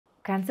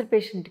Cancer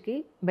పేషెంట్కి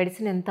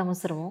medicine ఎంత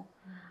అవసరమో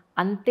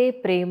అంతే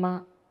ప్రేమ,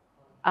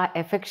 ఆ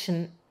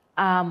ఎఫెక్షన్,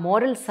 ఆ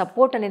మోరల్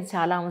సపోర్ట్ అనేది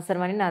చాలా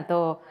అవసరమని నాతో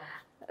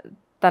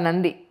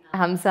తనంది,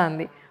 హంస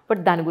అంది.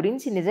 బట్ దాని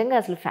గురించి నిజంగా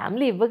అసలు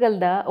ఫ్యామిలీ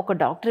ఇవ్వగలదా? ఒక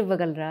డాక్టర్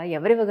ఇవ్వగలరా?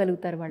 ఎవరు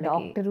ఇవ్వగలుగుతారు వాళ్ళకి?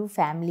 డాక్టరు,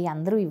 ఫ్యామిలీ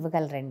అందరూ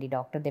ఇవ్వగలరండి.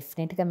 డాక్టర్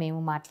డెఫినెట్గా మేము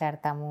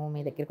మాట్లాడతాము,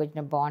 మీ దగ్గరికి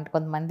వచ్చిన బాగుంటుంది.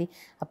 కొంతమంది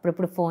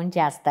అప్పుడప్పుడు ఫోన్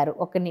చేస్తారు,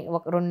 ఒక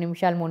 2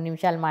 నిమిషాలు 3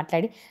 నిమిషాలు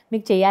మాట్లాడి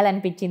మీకు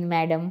చేయాలనిపించింది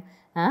మేడం,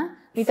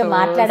 మీతో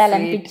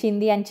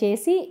మాట్లాడాలనిపించింది అని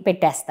చేసి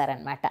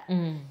పెట్టేస్తారనమాట.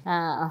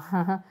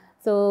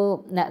 సో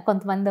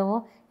కొంతమంది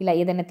ఇలా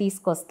ఏదైనా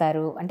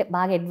తీసుకొస్తారు, అంటే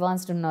బాగా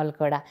అడ్వాన్స్డ్ ఉన్న వాళ్ళు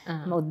కూడా,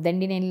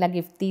 వద్దండి నేను ఇలా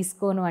గిఫ్ట్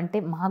తీసుకోను అంటే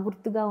మా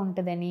గుర్తుగా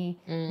ఉంటుందని.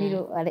 మీరు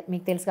అదే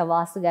మీకు తెలుసుగా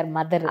వాసు గారు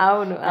మదర్,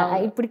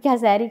 ఇప్పటికీ ఆ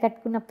శారీ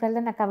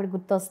కట్టుకున్నప్పుడల్లా నాకు ఆవిడ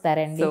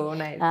గుర్తొస్తారండి.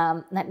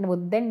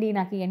 వద్దండి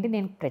నాకు అంటే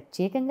నేను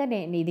ప్రత్యేకంగా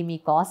ఇది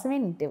మీకోసమే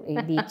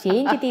ఇది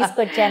చేయించి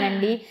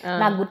తీసుకొచ్చానండి,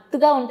 నాకు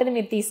గుర్తుగా ఉంటుంది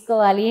మీరు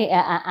తీసుకోవాలి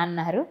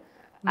అన్నారు.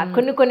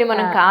 కొన్ని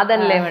మనం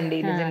కాదనిలేమండి,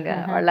 నిజంగా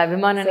వాళ్ళ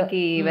అభిమానానికి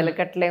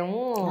వెలకట్లేము,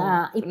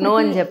 నో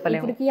అని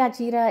చెప్పలేము. ఇప్పటికీ ఆ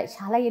చీర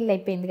చాలా ఏళ్ళు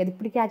అయిపోయింది కదా,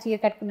 ఇప్పటికీ ఆ చీర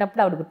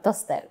కట్టుకున్నప్పుడు ఆవిడ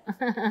గుర్తొస్తారు.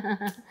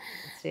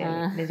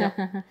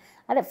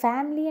 అదే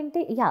ఫ్యామిలీ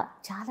అంటే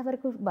చాలా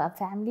వరకు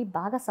ఫ్యామిలీ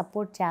బాగా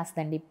సపోర్ట్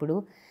చేస్తండి ఇప్పుడు,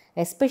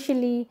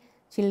 ఎస్పెషల్లీ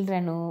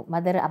చిల్డ్రన్,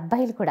 మదర్,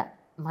 అబ్బాయిలు కూడా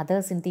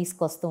మదర్స్ని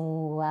తీసుకొస్తాము.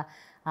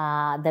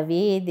 ద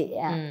వే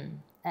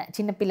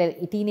చిన్నపిల్లలు,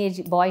 టీనేజ్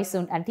బాయ్స్,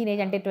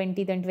 టీనేజ్ అంటే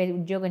 20-25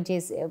 ఉద్యోగం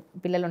చేసే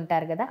పిల్లలు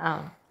ఉంటారు కదా,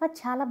 అది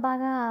చాలా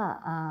బాగా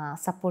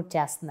సపోర్ట్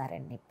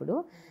చేస్తున్నారండి ఇప్పుడు.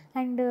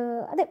 అండ్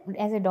అదే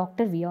as a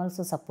doctor we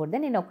also support.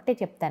 నేను ఒకటే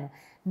చెప్తాను,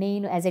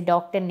 నేను యాజ్ ఎ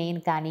డాక్టర్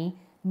నేను కానీ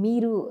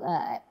మీరు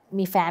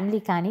మీ ఫ్యామిలీ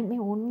కానీ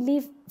మేము ఓన్లీ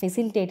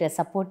ఫెసిలిటేటర్,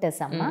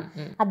 సపోర్టర్స్ అమ్మ.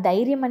 ఆ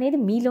ధైర్యం అనేది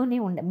మీలోనే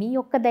మీ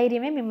యొక్క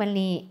ధైర్యమే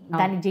మిమ్మల్ని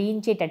దాన్ని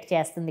జయించేటట్టు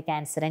చేస్తుంది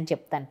క్యాన్సర్ అని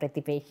చెప్తాను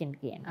ప్రతి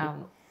పేషెంట్కి.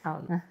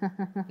 అవును,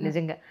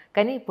 నిజంగా.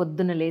 కానీ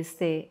పొద్దున్న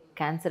లేస్తే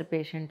క్యాన్సర్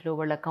పేషెంట్లు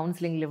వాళ్ళ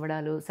కౌన్సిలింగ్లు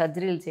ఇవ్వడాలు,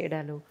 సర్జరీలు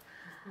చేయడాలు,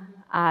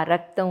 ఆ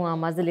రక్తం, ఆ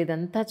మజిల్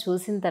ఇదంతా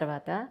చూసిన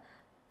తర్వాత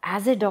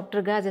యాజ్ ఏ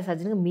డాక్టర్గా, యాజ్ ఏ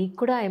సర్జన్గా మీకు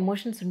కూడా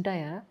ఎమోషన్స్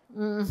ఉంటాయా?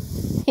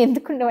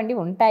 ఎందుకుండవండి,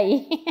 ఉంటాయి.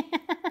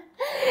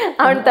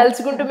 ఆవిడ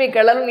తలుచుకుంటూ మీ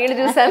కళ్ళలో నీళ్ళు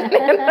చూసాను.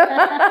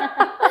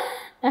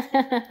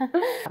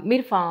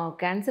 మీరు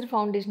క్యాన్సర్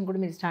ఫౌండేషన్ కూడా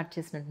మీరు స్టార్ట్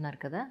చేసినట్టున్నారు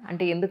కదా,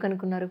 అంటే ఎందుకు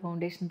అనుకున్నారు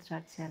ఫౌండేషన్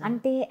స్టార్ట్ చేయాలి?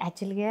 అంటే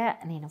యాక్చువల్గా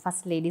నేను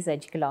ఫస్ట్ లేడీ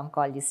సర్జికల్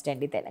ఆంకాలజిస్ట్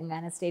అండి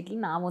తెలంగాణ స్టేట్లో.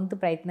 నా వంతు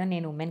ప్రయత్నం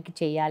నేను ఉమెన్కి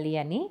చేయాలి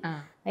అని.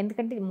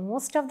 ఎందుకంటే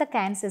most of the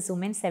cancers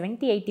women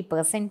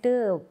 70-80%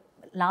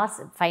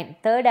 last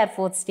 3rd or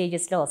 4th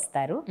స్టేజెస్లో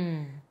వస్తారు.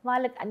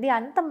 వాళ్ళకి అది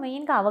అంత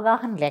మెయిన్గా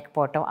అవగాహన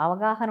లేకపోవటం,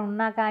 అవగాహన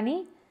ఉన్నా కానీ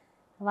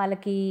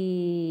వాళ్ళకి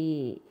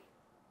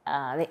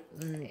అదే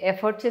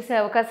ఎఫర్ట్ చేసే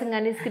అవకాశం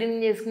కానీ,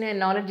 స్క్రీనింగ్ చేసుకునే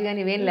నాలెడ్జ్ కానీ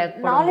ఇవేం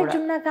లేకపోవడం, నాలెడ్జ్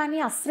ఉన్నా కానీ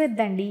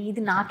అశ్రద్ధండి,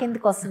 ఇది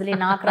నాకెందుకు వస్తుందిలే,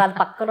 నాకు రాదు,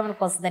 పక్కన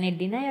వాళ్ళకి వస్తుంది అనే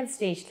డినయల్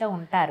స్టేజ్లో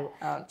ఉంటారు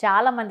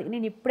చాలా మంది.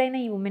 నేను ఎప్పుడైనా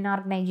ఈ ఉమెన్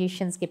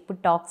ఆర్గనైజేషన్స్కి ఎప్పుడు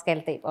టాక్స్కి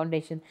వెళ్తాయి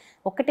ఫౌండేషన్,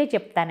 ఒకటే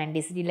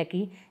చెప్తానండి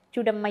స్త్రీలకి,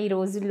 చూడమ్మా ఈ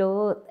రోజుల్లో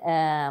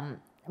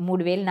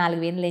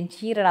 3,000-4,000 లేని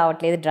చీర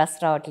రావట్లేదు, డ్రెస్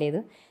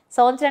రావట్లేదు,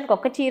 సంవత్సరానికి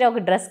ఒక చీర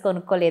ఒక డ్రెస్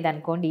కొనుక్కోలేదు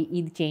అనుకోండి,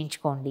 ఇది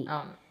చేయించుకోండి,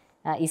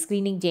 ఈ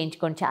స్క్రీనింగ్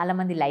చేయించుకోండి,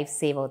 చాలామంది లైఫ్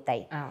సేవ్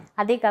అవుతాయి.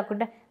 అదే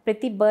కాకుండా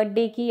ప్రతి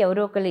బర్త్డేకి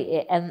ఎవరో ఒకరు,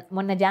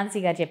 మొన్న ఝాన్సీ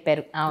గారు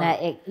చెప్పారు,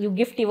 యూ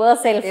గిఫ్ట్ యువర్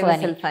సెల్ఫ్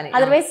అని,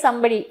 otherwise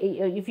somebody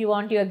if you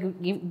want your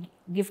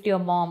gift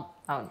your mom,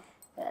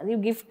 you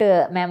gift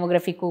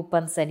mammography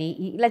coupons అని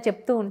ఇలా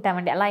చెప్తూ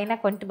ఉంటామండి. అలా అయినా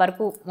కొంత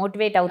వరకు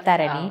మోటివేట్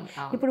అవుతారని.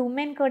 ఇప్పుడు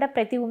ఉమెన్ కూడా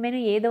ప్రతి ఉమెన్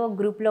ఏదో ఒక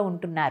గ్రూప్లో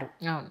ఉంటున్నారు.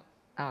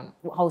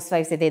 హౌస్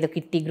వైఫ్స్ అయితే ఏదో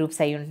కిట్టి గ్రూప్స్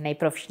అయి ఉంటున్నాయి,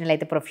 ప్రొఫెషనల్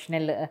అయితే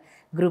ప్రొఫెషనల్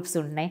గ్రూప్స్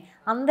ఉంటున్నాయి.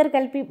 అందరు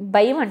కలిపి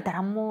భయం అంటారు,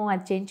 అమ్మో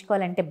అది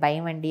చేయించుకోవాలంటే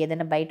భయం అండి,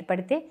 ఏదైనా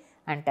బయటపడితే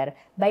అంటారు.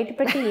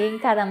 బయటపడితే ఏం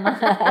కాదమ్మా,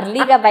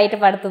 ఎర్లీగా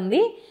బయటపడుతుంది.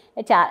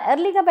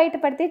 ఎర్లీగా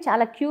బయటపడితే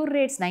చాలా క్యూర్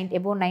రేట్స్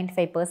above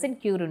 95%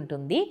 క్యూర్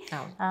ఉంటుంది.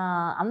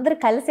 అందరు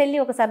కలిసి వెళ్ళి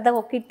ఒక సరదాగా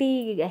ఒక కిట్టి,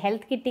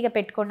 హెల్త్ కిట్టిగా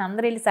పెట్టుకోండి,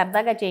 అందరూ వెళ్ళి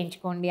సరదాగా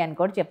చేయించుకోండి అని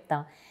కూడా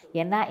చెప్తాం.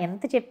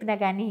 ఎంత చెప్పినా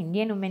కానీ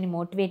ఇండియన్ ఉమెన్ని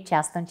మోటివేట్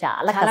చేస్తాం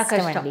చాలా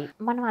కష్టం అండి.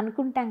 మనం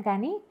అనుకుంటాం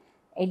కానీ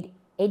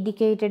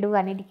ఎడ్యుకేటెడ్,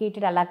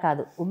 అన్ఎడ్యుకేటెడ్ అలా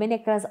కాదు. Women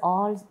across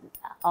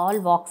all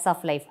walks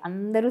of life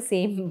అందరూ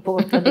సేమ్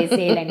బోట్లో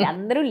వేసేయాలండి.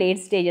 అందరూ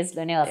లేట్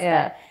స్టేజెస్లోనే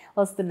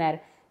వస్తున్నారు.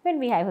 When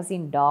we have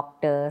seen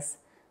doctors,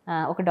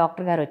 ఒక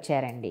డాక్టర్ గారు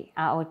వచ్చారండి,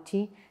 వచ్చి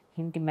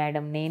ఏంటి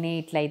మేడం నేనే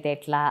ఇట్లా అయితే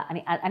ఎట్లా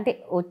అని, అంటే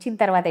వచ్చిన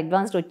తర్వాత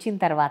అడ్వాన్స్డ్ వచ్చిన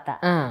తర్వాత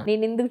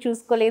నేను ఎందుకు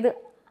చూసుకోలేదు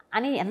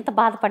అని ఎంత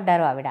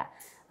బాధపడ్డారో ఆవిడ.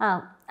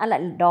 అలా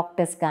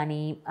డాక్టర్స్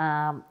కానీ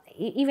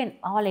ఈవెన్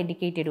ఆల్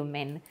ఎడ్యుకేటెడ్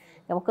ఉమెన్.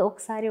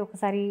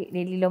 ఒకసారి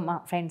ఢిల్లీలో మా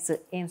ఫ్రెండ్స్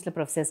ఎయిమ్స్లో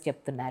ప్రొఫెసర్స్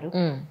చెప్తున్నారు,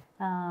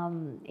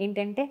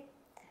 ఏంటంటే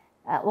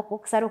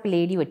ఒక్కొక్కసారి ఒక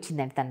లేడీ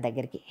వచ్చిందండి తన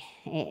దగ్గరికి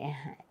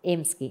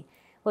ఎయిమ్స్కి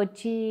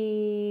వచ్చి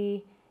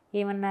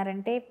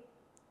ఏమన్నారంటే,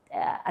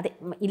 అదే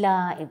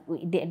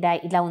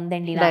ఇలా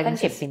ఉందండి నాకు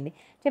అని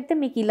చెప్తే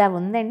మీకు ఇలా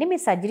ఉందండి,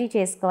 మీరు సర్జరీ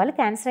చేసుకోవాలి,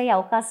 క్యాన్సర్ అయ్యే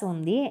అవకాశం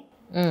ఉంది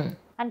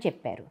అని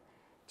చెప్పారు.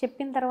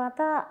 చెప్పిన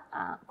తర్వాత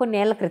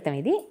కొన్నేళ్ల క్రితం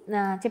ఇది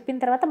చెప్పిన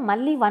తర్వాత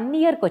మళ్ళీ 1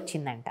 yearకి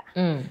వచ్చిందంట.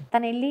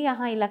 తను వెళ్ళి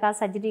ఇలా కాదు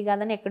సర్జరీ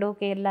కాదని ఎక్కడో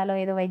కేరళలో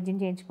ఏదో వైద్యం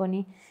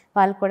చేయించుకొని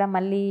వాళ్ళు కూడా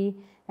మళ్ళీ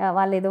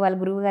వాళ్ళ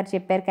గురువు గారు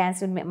చెప్పారు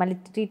క్యాన్సర్, మళ్ళీ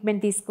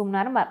ట్రీట్మెంట్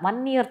తీసుకున్నారు. 1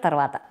 year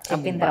తర్వాత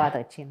చెప్పిన తర్వాత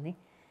వచ్చింది.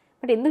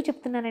 బట్ ఎందుకు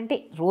చెప్తున్నానంటే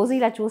రోజు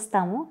ఇలా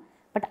చూస్తాము,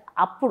 బట్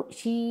అప్పుడు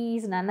she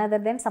is none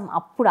other then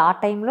అప్పుడు ఆ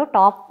టైంలో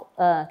top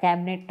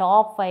cabinet,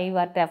 top 5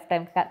 or top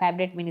 10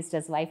 cabinet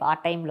ministers wife ఆ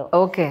టైంలో.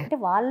 అంటే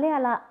వాళ్ళే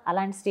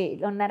అలాంటి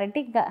స్టేజ్లో ఉన్నారంటే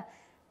ఇంకా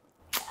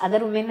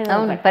అదర్ ఉమెన్.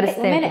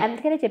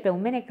 అందుకనే చెప్పాను,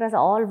 women across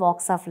all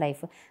walks of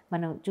life.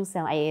 మనం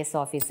చూసాం ఐఏఎస్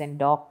ఆఫీసర్,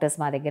 డాక్టర్స్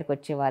మా దగ్గరకు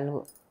వచ్చేవాళ్ళు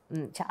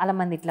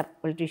చాలామంది, ఇట్లా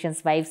పొలిటీషియన్స్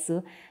వైఫ్స్,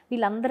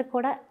 వీళ్ళందరూ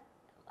కూడా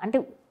అంటే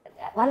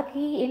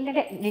వాళ్ళకి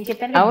ఏంటంటే నేను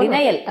చెప్పాను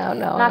డినయల్,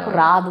 నాకు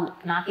రాదు,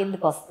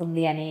 నాకెందుకు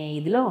వస్తుంది అనే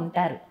ఇదిలో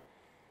ఉంటారు.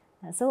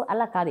 సో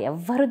అలా కాదు,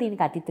 ఎవ్వరు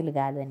దీనికి అతిథులు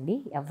కాదండి,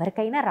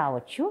 ఎవరికైనా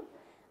రావచ్చు,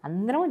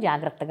 అందరం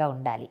జాగ్రత్తగా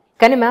ఉండాలి.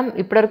 కానీ మ్యామ్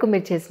ఇప్పటివరకు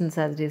మీరు చేసిన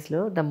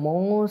సర్జరీస్లో ద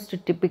మోస్ట్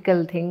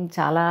టిపికల్ థింగ్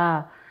చాలా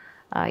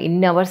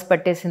ఇన్ని అవర్స్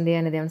పట్టేసింది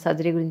అనేది ఏమైనా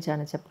సర్జరీ గురించి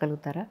ఏమైనా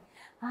చెప్పగలుగుతారా?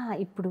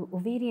 ఇప్పుడు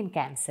ఒవేరియన్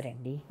క్యాన్సర్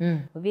అండి.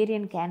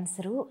 ఒవేరియన్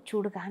క్యాన్సరు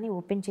చూడగానే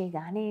ఓపెన్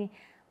చేయగానే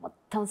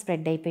మొత్తం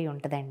స్ప్రెడ్ అయిపోయి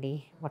ఉంటుందండి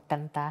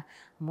మొత్తంతా.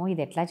 అమ్మో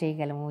ఇది ఎట్లా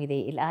చేయగలము, ఇది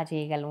ఇలా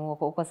చేయగలము,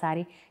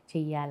 ఒక్కొక్కసారి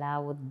చెయ్యాలా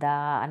వద్దా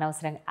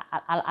అనవసరంగా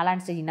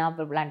అలాంటి స్టేజ్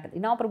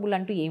ఇనాపరబుల్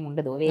అంటూ ఏమి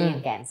ఉండదు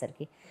ఒవేరియన్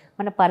క్యాన్సర్కి.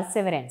 మన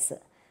పర్సెవరెన్స్,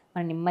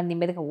 మన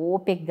నెమ్మదిగా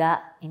ఓపికగా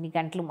ఇన్ని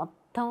గంటలు మొత్తం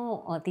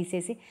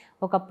తీసేసి,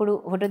 ఒకప్పుడు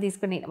ఫోటో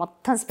తీసుకుని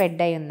మొత్తం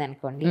స్ప్రెడ్ అయి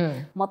ఉందనుకోండి,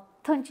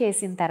 మొత్తం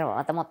చేసిన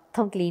తర్వాత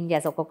మొత్తం క్లీన్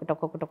చేసి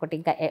ఒక్కొక్కటి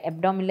ఇంకా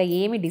అబ్డామిన్లో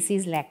ఏమి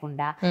డిసీజ్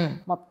లేకుండా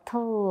మొత్తం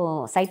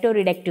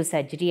సైటోరిడక్టివ్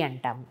సర్జరీ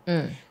అంటాము.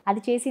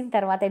 అది చేసిన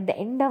తర్వాత at the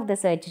end of the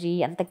surgery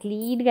అంత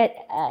క్లీన్గా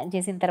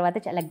చేసిన తర్వాత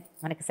చాలా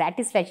మనకి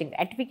సాటిస్ఫాక్షన్,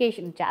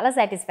 గ్రాటిఫికేషన్, చాలా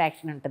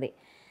సాటిస్ఫాక్షన్ ఉంటుంది.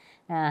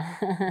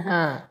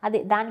 అదే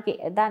దాని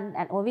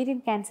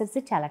ఓవేరియన్ క్యాన్సర్స్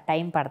చాలా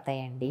టైం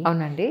పడతాయండి.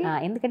 అవునండి.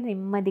 ఎందుకంటే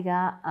నెమ్మదిగా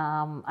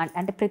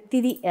అంటే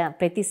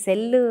ప్రతి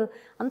సెల్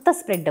అంతా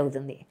స్ప్రెడ్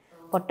అవుతుంది,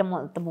 పొట్ట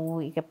మొత్తము,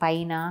 ఇక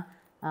పైన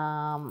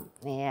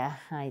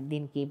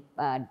దీనికి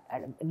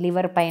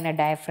లివర్ పైన,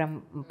 డయాఫ్రమ్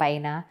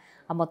పైన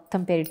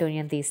మొత్తం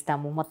పెరిటోనియం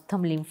తీస్తాము,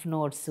 మొత్తం లింఫ్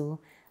నోడ్స్,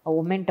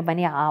 ఒమెంటమ్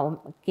అని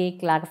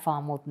కేక్ లాగా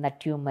ఫామ్ అవుతుంది ఆ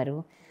ట్యూమరు.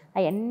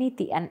 అన్నీ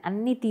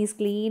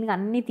క్లీన్గా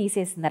అన్నీ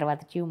తీసేసిన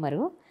తర్వాత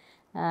tumour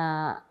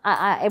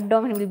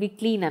abdomen will be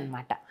clean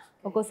అనమాట.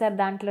 ఒక్కోసారి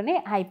దాంట్లోనే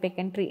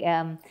హైపెకంట్రీ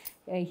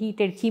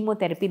హీటెడ్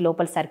కీమోథెరపీ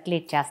లోపల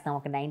సర్క్యులేట్ చేస్తాం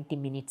ఒక 90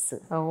 minutes.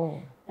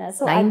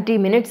 సో 90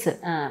 minutes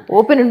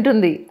ఓపెన్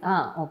ఉంటుంది.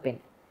 ఓపెన్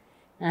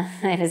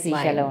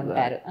ఎనస్థీషియాలో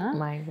ఉంటారు.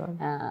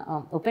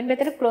 ఓపెన్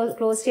మెథడ్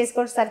క్లోజ్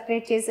చేసుకొని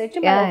సర్క్యులేట్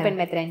చేసేయచ్చు, ఓపెన్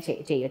మెథడ్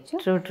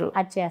చేయొచ్చు.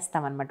 అది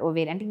చేస్తాం అనమాట.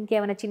 ఓవేరియన్ అంటే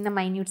ఇంకేమైనా చిన్న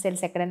మైన్యూట్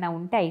సెల్స్ ఎక్కడైనా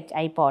ఉంటే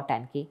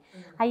అయిపోవటానికి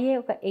అయ్యే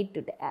ఒక 8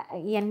 to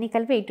ఇవన్నీ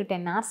కలిపి 8 to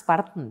 10 hours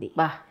పడుతుంది.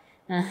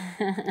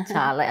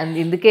 చాలా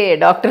ఇందుకే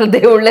డాక్టర్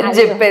దేవుళ్ళు అని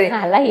చెప్పేది,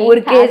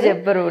 ఊరికే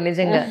చెప్పరు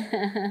నిజంగా.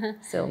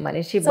 సో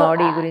మనిషి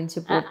బాడీ గురించి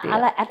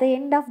అలా at the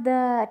end of the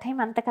time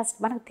అంత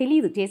కష్టం మనకు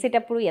తెలియదు,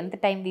 చేసేటప్పుడు ఎంత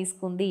టైం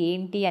తీసుకుంది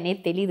ఏంటి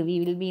అనేది తెలియదు. We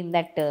will be in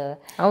that.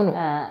 అవును,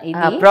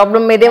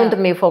 ప్రాబ్లం మీదే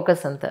ఉంటుంది మీ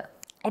ఫోకస్ అంతా.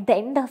 at the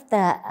end of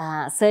the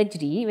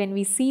surgery, when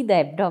we see the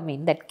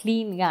abdomen that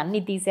clean ga anni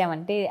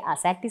teesavante aa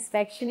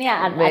satisfaction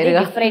very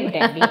different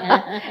andi.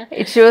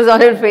 It shows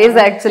on your face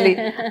actually.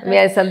 మీ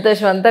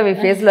సంతోషం అంతా మీ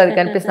face లో అది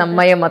కనిపిస్తుంది,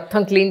 అమ్మాయి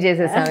మొత్తం క్లీన్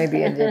చేసేసాం ఇది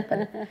అని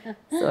చెప్పారు.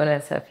 సో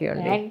నైస్ ఆఫ్ యు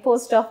అండి. అండ్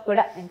పోస్ట్ ఆఫ్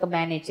కూడా ఇంకా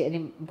మేనేజ్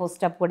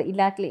పోస్ట్ ఆఫ్ కూడా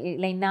ఇలా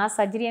నా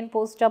సర్జరీ అండ్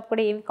పోస్ట్ ఆఫ్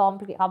కూడా ఏమి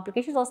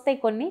కాంప్లికేషన్స్ వస్తాయి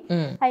కొన్ని,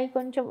 అవి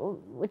కొంచెం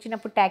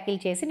వచ్చినప్పుడు ట్యాకిల్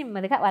చేసి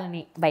నెమ్మదిగా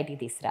వాళ్ళని బయటికి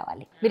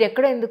తీసుకురావాలి. మీరు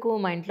ఎక్కడో ఎందుకు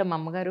మా ఇంట్లో మా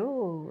అమ్మగారు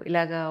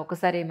ఇలాగా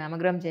ఒకసారి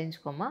మ్యామోగ్రామ్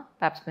చేయించుకోమా,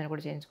 ప్యాప్స్మైర్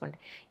కూడా చేయించుకోండి,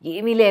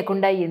 ఏమీ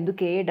లేకుండా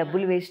ఎందుకే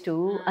డబ్బులు వేస్ట్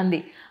అంది.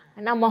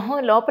 నా మొహం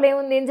లోపల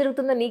ఏముంది, ఏం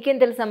జరుగుతుందో నీకేం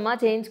తెలుసమ్మా,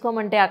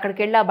 చేయించుకోమంటే అక్కడికి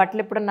వెళ్ళి ఆ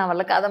బట్టలు ఎప్పుడు నా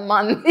వల్ల కాదమ్మా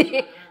అంది.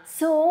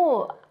 సో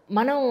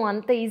మనం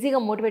అంత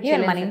ఈజీగా మోటివేట్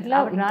చేయాలి. మన ఇంట్లో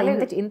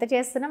ఇంత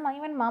చేస్తున్నాం,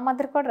 ఈవెన్ మా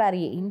మదర్ కూడా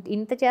రారు,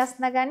 ఇంత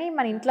చేస్తున్నా కానీ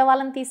మన ఇంట్లో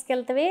వాళ్ళని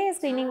తీసుకెళ్తే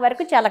స్క్రీనింగ్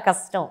వరకు చాలా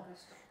కష్టం.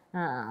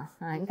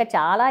 ఇంకా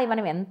చాలా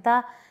మనం ఎంత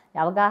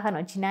అవగాహన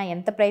వచ్చినా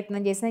ఎంత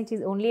ప్రయత్నం చేసినా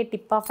ఓన్లీ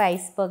టిప్ ఆఫ్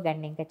ఐస్బర్గ్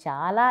అండి, ఇంకా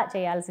చాలా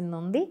చేయాల్సింది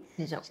ఉంది.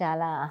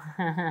 చాలా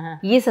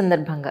ఈ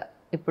సందర్భంగా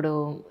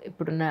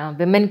ఇప్పుడున్న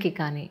విమెన్కి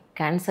కానీ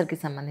క్యాన్సర్కి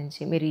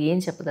సంబంధించి మీరు ఏం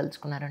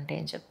చెప్పదలుచుకున్నారంటే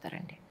ఏం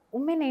చెప్తారండి?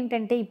 ఉమెన్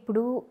ఏంటంటే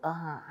ఇప్పుడు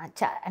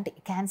అంటే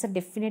క్యాన్సర్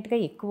డెఫినెట్గా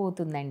ఎక్కువ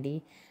అవుతుందండి.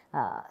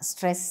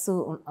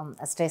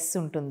 స్ట్రెస్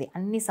ఉంటుంది,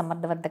 అన్నీ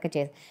సమర్థవంతంగా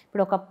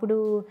ఇప్పుడు ఒకప్పుడు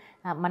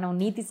మనం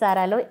నీతి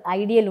సారాలో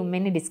ఐడియల్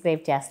ఉమెన్ని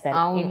డిస్క్రైబ్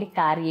చేస్తారు, ఏంటి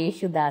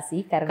కార్యేషు దాసి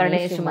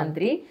కర్మేషు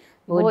మంత్రి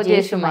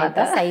భోజేషు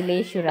మాత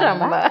శైలేషు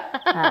రంభ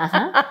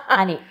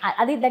అని.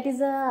 అది that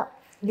is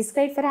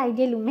describe for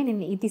ideal women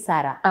in నీతి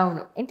సారా.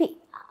 అవును, ఏంటి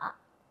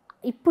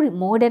ఇప్పుడు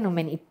మోడర్న్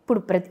ఉమెన్,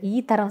 ఇప్పుడు ఈ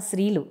తరం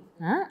స్త్రీలు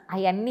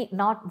అవన్నీ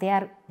they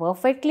are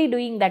perfectly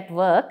doing that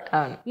work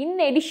in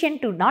addition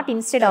to, not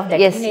instead of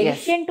that, in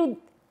addition to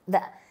the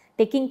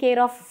taking care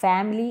of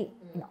family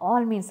in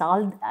all means,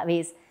 all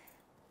ways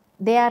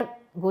they are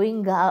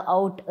going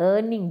out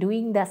earning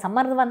doing the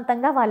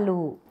సమర్థవంతంగా వాళ్ళు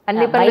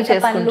అన్ని పనులు బయట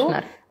పనులు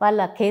చేసుకుంటున్నారు.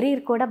 వాళ్ళ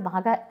career కూడా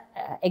బాగా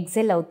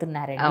ఎక్సెల్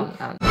అవుతున్నారండి. అవును,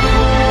 అవును.